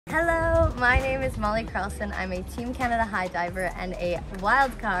Hello, my name is Molly Carlson. I'm a Team Canada high diver and a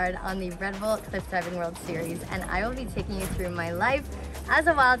wild card on the Red Bull Cliffdiving World Series, and I will be taking you through my life as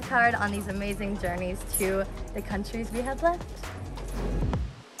a wild card on these amazing journeys to the countries we have left.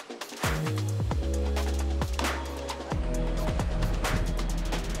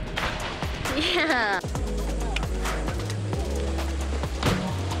 Yeah!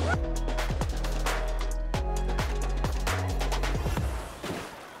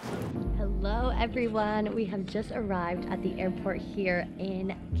 Hello everyone, we have just arrived at the airport here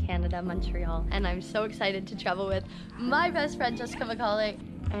in Canada, Montreal, and I'm so excited to travel with my best friend Jessica McCauley,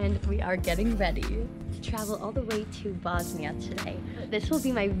 and we are getting ready to travel all the way to Bosnia today. This will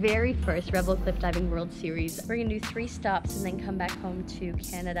be my very first Red Bull Cliffdiving World Series. We're gonna do 3 stops and then come back home to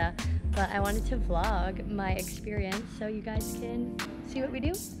Canada, but I wanted to vlog my experience so you guys can see what we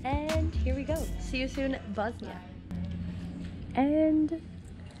do, and here we go. See you soon, Bosnia. And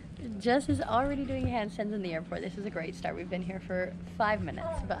Jess is already doing handstands in the airport. This is a great start. We've been here for 5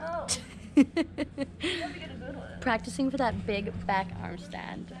 minutes, but practicing for that big back arm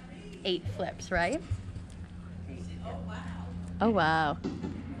stand. 8 flips, right? Oh wow.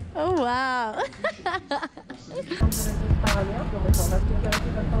 Oh wow.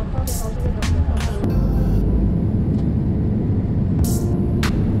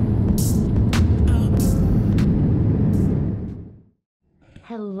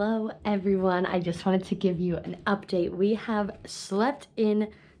 Hello everyone, I just wanted to give you an update. We have slept in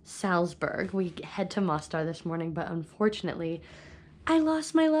Salzburg. We head to Mostar this morning, but unfortunately I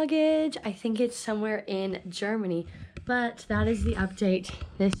lost my luggage. I think it's somewhere in Germany, but that is the update.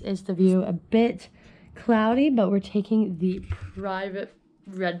 This is the view. A bit cloudy, but we're taking the private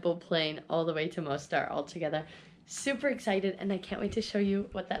Red Bull plane all the way to Mostar all together. Super excited, and I can't wait to show you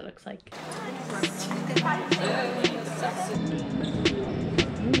what that looks like.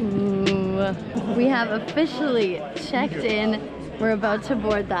 Ooh, we have officially checked in. We're about to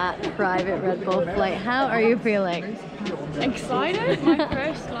board that private Red Bull flight. How are you feeling? Excited? My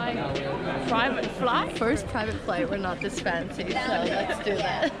first private flight? First private flight, we're not this fancy, so let's do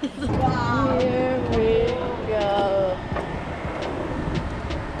that. Wow. Here we go.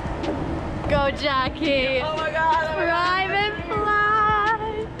 Go Jackie! Oh my god! Private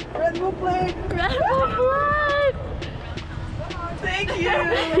flight! Red Bull plane! Red Bull flight! Thank you!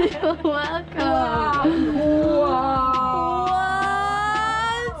 You're welcome! Wow!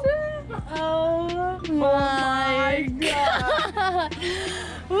 What? Oh my god!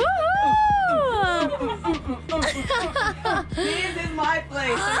 Woohoo! This is my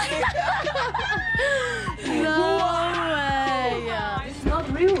place! No way! It's not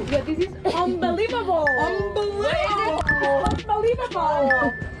real! Yeah, this is unbelievable! Unbelievable! Unbelievable!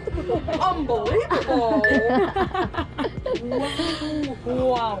 Unbelievable!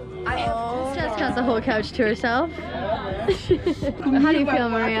 Wow! Jess has the whole couch to herself. How do you feel,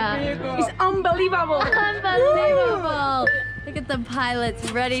 Maria? It's unbelievable! Unbelievable! Look at the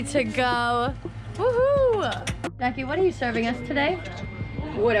pilots ready to go. Woohoo! Jackie, what are you serving us today?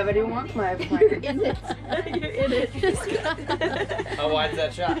 Whatever you want, my friend. In it. How wide's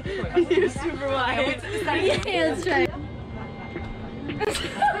that shot? You're super wide. Yeah, that's right.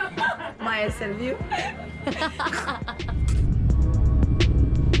 Maya serve you.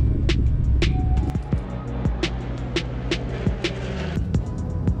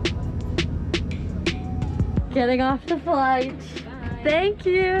 Getting off the flight. Bye. Thank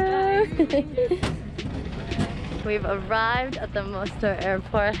you. We've arrived at the Mostar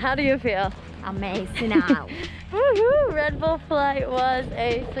airport. How do you feel? Amazing now. Woohoo! Red Bull flight was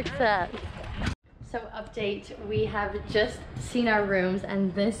a success. So update, we have just seen our rooms,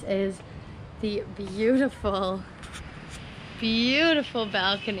 and this is the beautiful, beautiful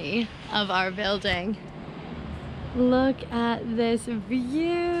balcony of our building. Look at this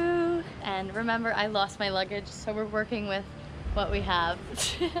view. And remember, I lost my luggage, so we're working with what we have.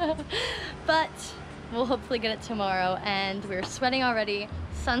 But we'll hopefully get it tomorrow, and we're sweating already.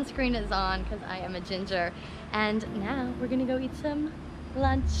 Sunscreen is on because I am a ginger. And now we're gonna go eat some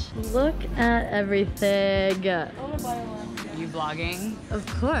lunch. Look at everything. You vlogging? Of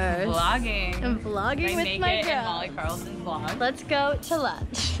course. Vlogging. I'm vlogging with my girl. Molly Carlson vlog. Let's go to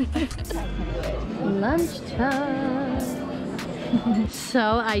lunch. Lunch time.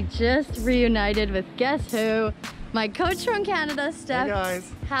 So I just reunited with guess who? My coach from Canada, Steph. Hey guys.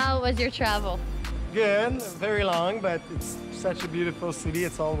 How was your travel? Good, very long, but it's such a beautiful city,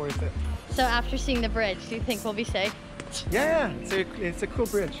 it's all worth it. So after seeing the bridge, do you think we'll be safe? Yeah, it's a cool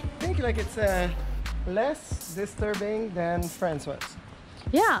bridge. I think like it's less disturbing than France was.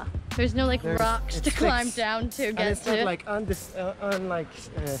 Yeah, There's no like rocks to climb down to And get it's to. not like on this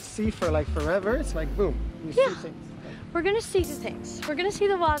sea for like forever. It's like boom, you see things. We're gonna see the things. We're gonna see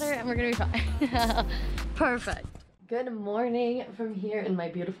the water and we're gonna be fine. Perfect. Good morning from here in my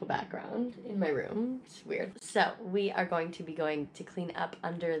beautiful background in my room. It's weird. So we are going to be going to clean up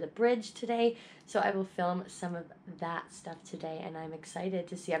under the bridge today. So I will film some of that stuff today and I'm excited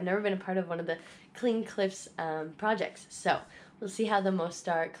to see. I've never been a part of one of the Clean Cliffs projects. So we'll see how the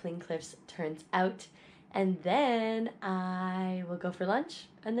Mostar Clean Cliffs turns out. And then I will go for lunch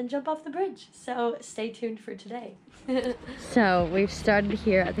and then jump off the bridge. So stay tuned for today. So we've started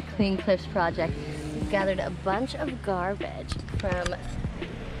here at the Clean Cliffs project. We've gathered a bunch of garbage from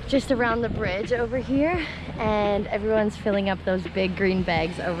just around the bridge over here, and everyone's filling up those big green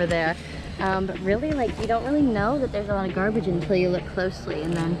bags over there. But really, like, you don't really know that there's a lot of garbage until you look closely,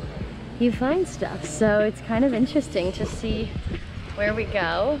 and then you find stuff. So it's kind of interesting to see where we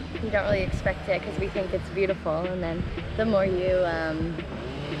go. We don't really expect it because we think it's beautiful, and then the more you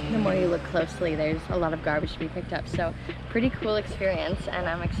look closely, there's a lot of garbage to be picked up. So pretty cool experience, and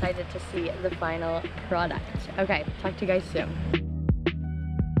I'm excited to see the final product. Okay, talk to you guys soon.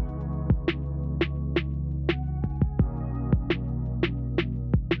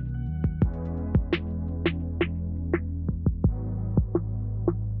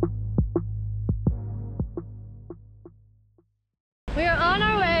 We are on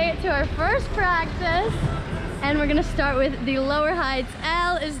our way to our first practice, and we're gonna start with the lower heights.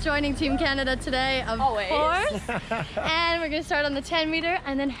 Elle is joining Team Canada today, of course. And we're gonna start on the 10-meter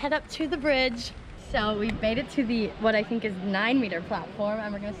and then head up to the bridge. So we made it to the, what I think is 9-meter platform,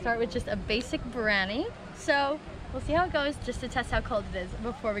 and we're gonna start with just a basic brani. So we'll see how it goes, just to test how cold it is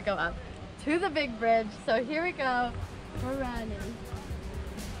before we go up to the big bridge. So here we go, we're running.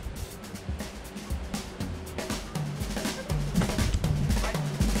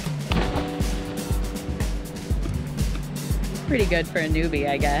 Pretty good for a newbie,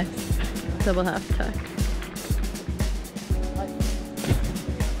 I guess. Double half tuck.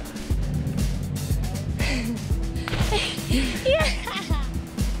 Yeah.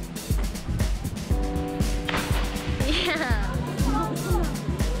 Yeah.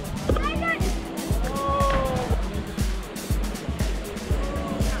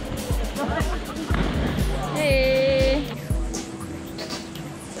 Hey.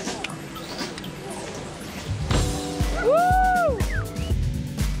 Woo!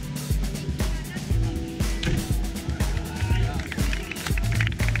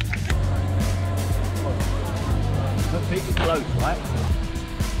 The peak is close, right?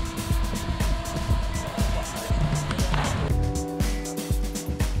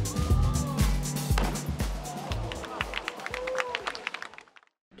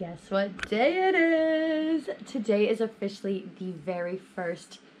 Guess what day it is? Today is officially the very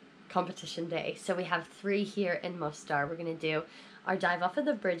first competition day. So we have 3 here in Mostar. We're gonna do our dive off of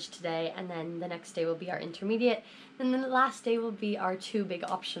the bridge today, and then the next day will be our intermediate, and then the last day will be our 2 big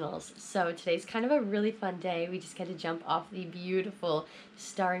optionals. So today's kind of a really fun day. We just get to jump off the beautiful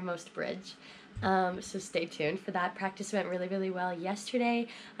Stari bridge. So stay tuned for that. Practice went really, really well yesterday.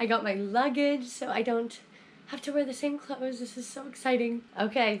 I got my luggage, so I don't have to wear the same clothes. This is so exciting.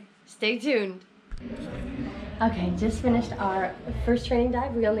 Okay, stay tuned. Okay, just finished our first training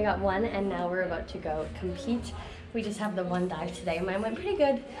dive. We only got 1, and now we're about to go compete. We just have the 1 dive today. Mine went pretty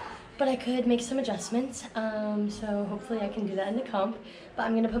good, but I could make some adjustments. So hopefully I can do that in the comp. But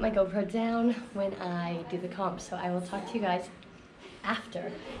I'm gonna put my GoPro down when I do the comp. So I will talk to you guys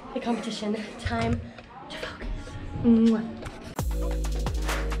after the competition. Time to focus. Mwah.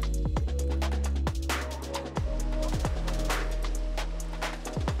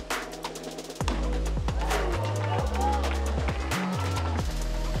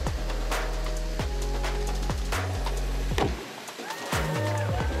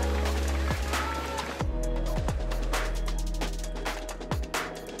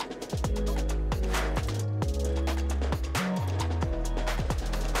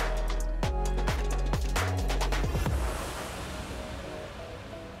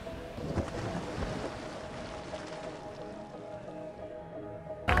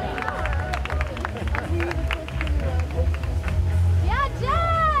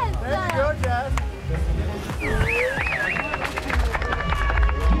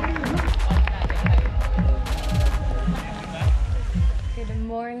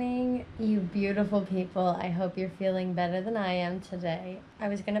 You beautiful people. I hope you're feeling better than I am today. I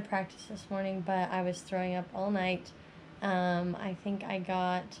was gonna practice this morning, but I was throwing up all night. I think I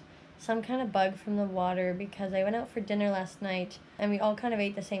got some kind of bug from the water because I went out for dinner last night and we all kind of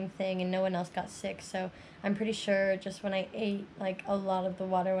ate the same thing and no one else got sick. So I'm pretty sure just when I ate like a lot of the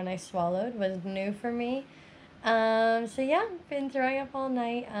water when I swallowed was new for me. So yeah, been throwing up all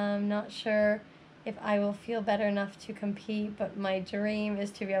night. I'm not sure if I will feel better enough to compete, but my dream is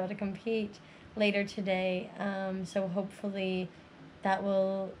to be able to compete later today. So hopefully that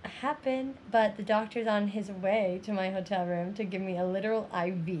will happen, but the doctor's on his way to my hotel room to give me a literal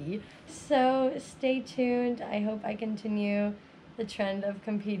IV. So stay tuned. I hope I continue the trend of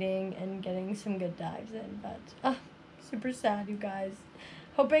competing and getting some good dives in, but super sad, you guys.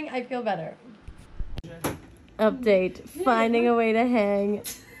 Hoping I feel better. Update, finding a way to hang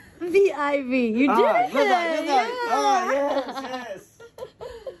the IV. You did it! Yes.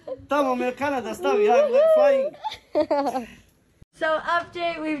 Tamo me Canada stavi, I'm flying. So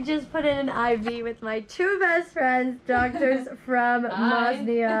update, we've just put in an IV with my two best friends, doctors from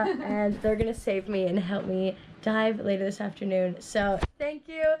Bosnia, and they're gonna save me and help me dive later this afternoon. So thank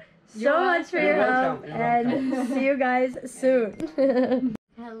you so much for your help, and see you guys soon.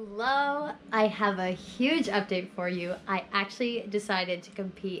 Hello, I have a huge update for you. I actually decided to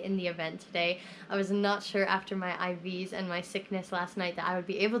compete in the event today. I was not sure after my IVs and my sickness last night that I would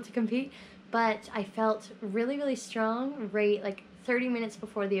be able to compete, but I felt really strong right like 30 minutes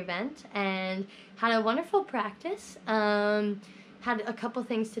before the event and had a wonderful practice. Had a couple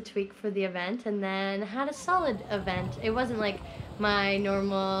things to tweak for the event and then had a solid event. It wasn't like my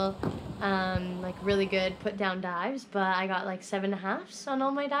normal like really good put down dives, but I got like 7.5s on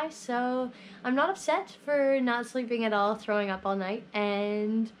all my dives, so I'm not upset for not sleeping at all, throwing up all night,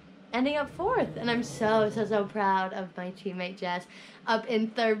 and ending up 4th. And I'm so proud of my teammate Jess, up in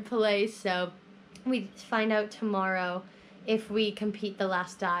 3rd place. So we find out tomorrow if we compete the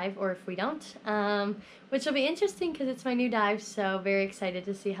last dive or if we don't, which will be interesting because it's my new dive, so very excited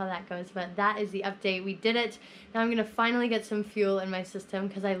to see how that goes. But that is the update. We did it. Now I'm gonna finally get some fuel in my system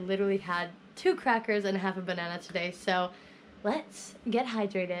because I literally had 2 crackers and half a banana today, so let's get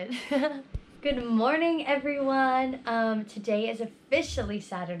hydrated. Good morning, everyone. Today is officially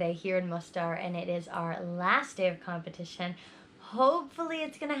Saturday here in Mostar, and it is our last day of competition. Hopefully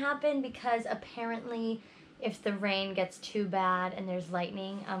it's gonna happen because apparently if the rain gets too bad and there's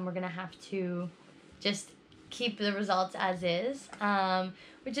lightning, we're gonna have to just keep the results as is,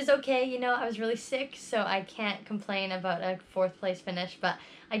 which is okay. You know, I was really sick, so I can't complain about a 4th place finish, but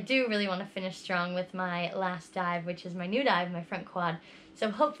I do really want to finish strong with my last dive, which is my new dive, my front quad.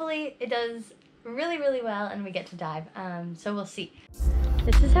 So hopefully it does really well and we get to dive, so we'll see.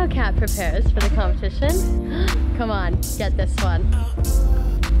 This is how Kat prepares for the competition. Come on, get this one.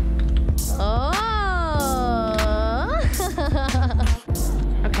 Oh!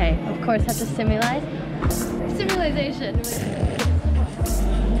 Okay, of course have to simulate. Simulation.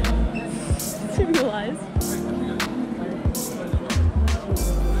 Simulize.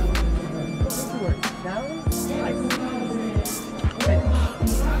 Down, tight, finish.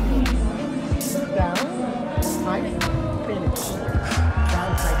 Down, tight, finish.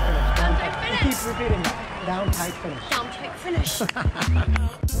 Down, tight, finish. Keep repeating that. Down, tight, finish. Down, tight, finish.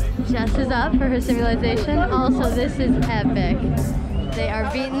 Jess is up for her simulation. Also, this is epic. They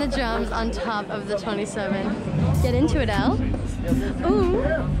are beating the drums on top of the 27. Get into it, Elle. Ooh.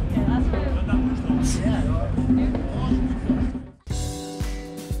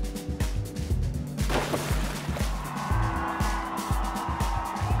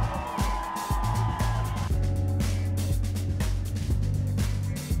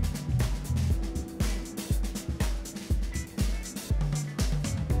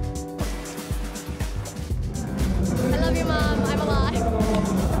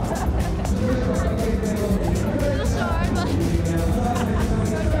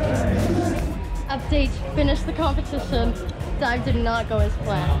 Update, finished the competition. Dive did not go as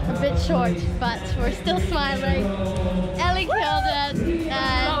planned. A bit short, but we're still smiling. Ellie killed it.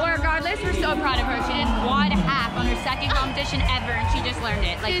 But regardless, we're so proud of her. She did 1.5 on her 2nd competition ever, and she just learned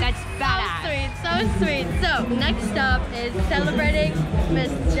it. Like, that's badass. So sweet. So next up is celebrating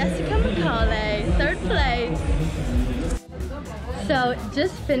Miss Jessica McCauley, 3rd place. So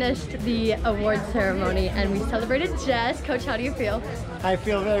just finished the award ceremony and we celebrated Jess. Coach, how do you feel? I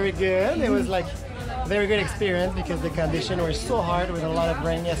feel very good. It was like a very good experience because the conditions were so hard with a lot of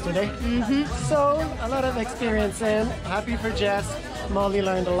rain yesterday. So a lot of experience in. Happy for Jess. Molly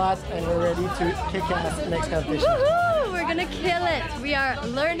learned a lot and we're ready to kick ass next competition. Woohoo! We're gonna kill it. We are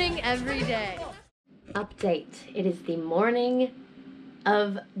learning every day. Update. It is the morning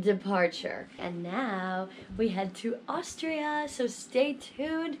of departure and now we head to Austria, so stay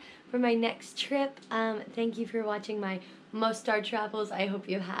tuned for my next trip. Thank you for watching my Mostar travels. I hope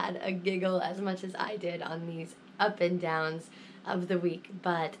you had a giggle as much as I did on these up and downs of the week,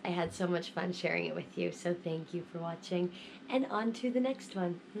 but I had so much fun sharing it with you, so thank you for watching, and on to the next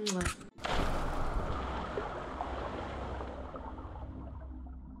one. Mwah.